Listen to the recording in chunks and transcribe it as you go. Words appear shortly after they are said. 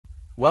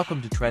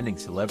Welcome to Trending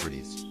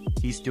Celebrities.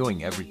 He's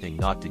doing everything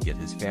not to get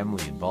his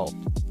family involved.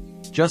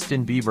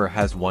 Justin Bieber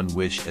has one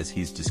wish as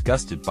he's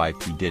disgusted by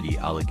P. Diddy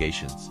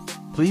allegations.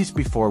 Please,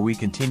 before we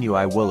continue,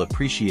 I will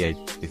appreciate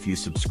if you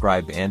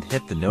subscribe and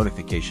hit the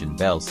notification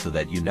bell so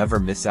that you never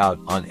miss out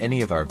on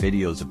any of our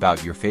videos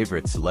about your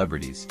favorite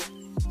celebrities.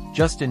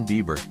 Justin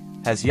Bieber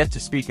has yet to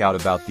speak out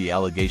about the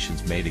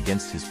allegations made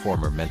against his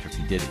former mentor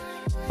P. Diddy,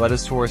 but a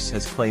source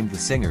has claimed the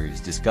singer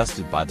is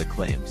disgusted by the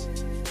claims.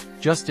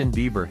 Justin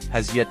Bieber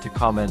has yet to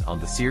comment on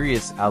the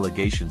serious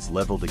allegations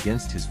leveled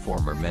against his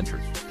former mentor,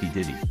 P.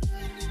 Diddy.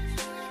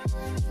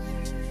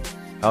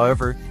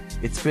 However,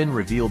 it's been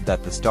revealed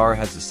that the star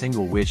has a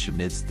single wish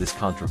amidst this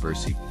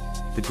controversy.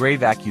 The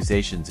grave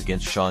accusations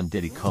against Sean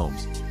Diddy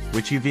Combs,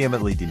 which he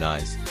vehemently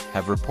denies,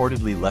 have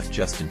reportedly left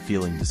Justin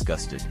feeling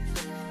disgusted.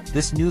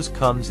 This news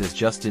comes as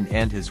Justin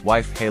and his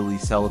wife Hailey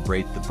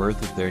celebrate the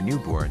birth of their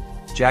newborn,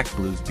 Jack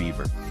Blues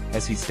Bieber,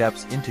 as he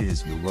steps into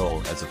his new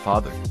role as a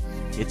father.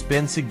 It's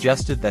been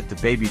suggested that the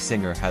baby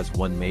singer has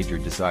one major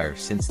desire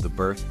since the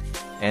birth,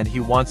 and he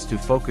wants to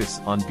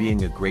focus on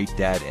being a great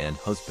dad and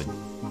husband.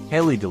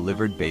 Hailey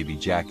delivered baby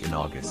Jack in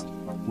August,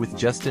 with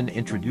Justin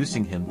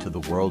introducing him to the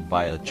world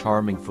by a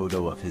charming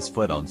photo of his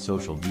foot on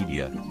social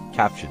media,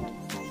 captioned,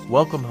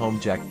 "Welcome home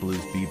Jack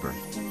Blues Bieber."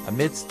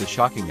 Amidst the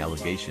shocking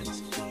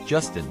allegations,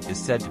 Justin is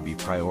said to be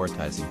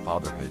prioritizing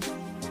fatherhood.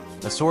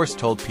 A source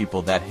told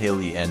People that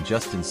Hailey and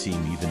Justin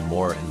seem even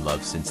more in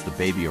love since the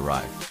baby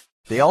arrived.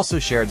 They also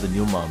shared the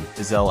new mom,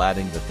 Iselle,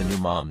 adding that the new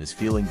mom is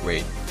feeling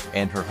great,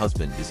 and her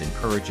husband is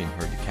encouraging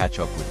her to catch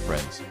up with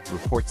friends,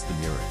 reports The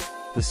Mirror.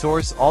 The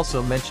source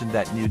also mentioned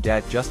that new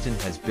dad Justin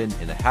has been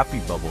in a happy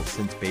bubble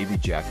since baby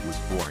Jack was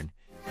born,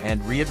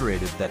 and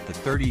reiterated that the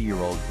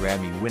 30-year-old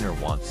Grammy winner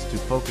wants to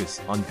focus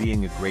on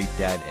being a great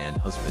dad and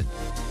husband.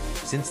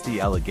 Since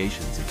the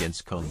allegations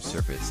against Combs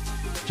surfaced,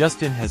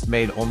 Justin has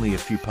made only a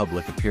few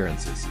public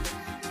appearances.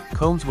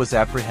 Combs was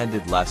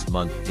apprehended last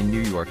month in New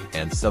York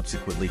and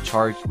subsequently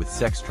charged with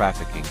sex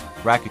trafficking,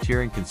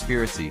 racketeering,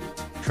 conspiracy,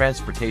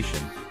 transportation,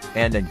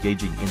 and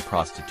engaging in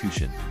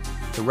prostitution.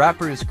 The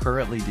rapper is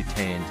currently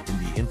detained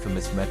in the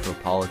infamous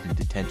Metropolitan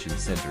Detention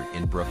Center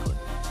in Brooklyn.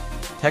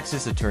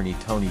 Texas attorney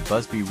Tony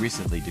Buzbee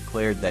recently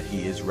declared that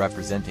he is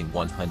representing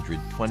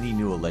 120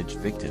 new alleged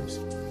victims,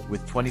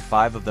 with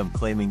 25 of them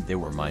claiming they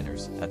were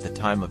minors at the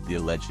time of the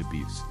alleged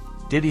abuse.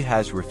 Diddy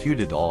has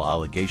refuted all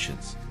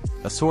allegations.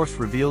 A source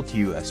revealed to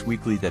US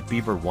Weekly that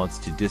Bieber wants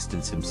to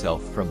distance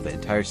himself from the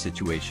entire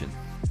situation.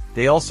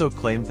 They also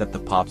claimed that the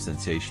pop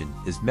sensation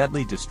is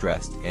mentally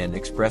distressed and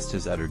expressed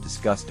his utter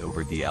disgust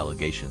over the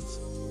allegations.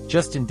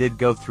 Justin did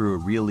go through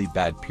a really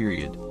bad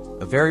period,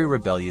 a very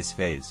rebellious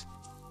phase.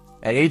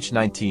 At age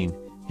 19,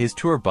 his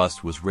tour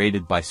bus was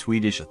raided by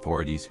Swedish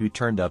authorities who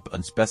turned up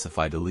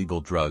unspecified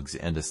illegal drugs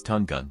and a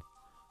stun gun.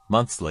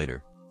 Months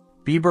later,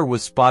 Bieber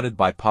was spotted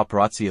by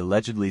paparazzi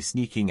allegedly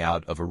sneaking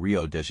out of a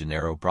Rio de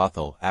Janeiro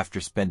brothel after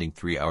spending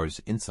 3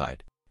 hours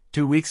inside.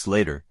 2 weeks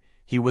later,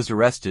 he was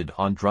arrested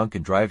on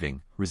drunken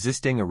driving,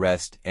 resisting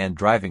arrest, and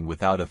driving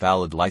without a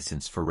valid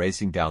license for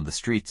racing down the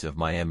streets of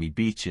Miami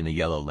Beach in a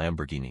yellow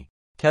Lamborghini.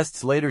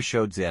 Tests later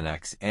showed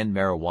Xanax and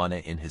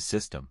marijuana in his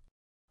system.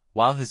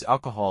 While his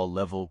alcohol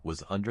level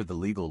was under the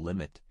legal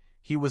limit,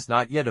 he was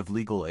not yet of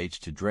legal age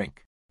to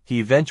drink. He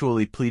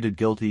eventually pleaded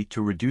guilty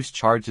to reduced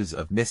charges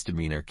of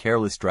misdemeanor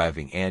careless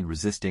driving and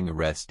resisting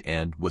arrest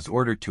and was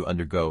ordered to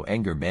undergo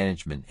anger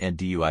management and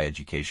DUI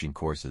education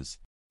courses.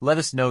 Let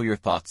us know your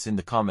thoughts in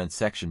the comments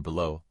section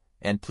below,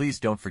 and please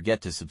don't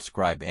forget to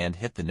subscribe and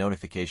hit the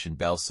notification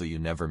bell so you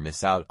never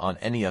miss out on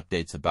any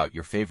updates about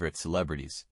your favorite celebrities.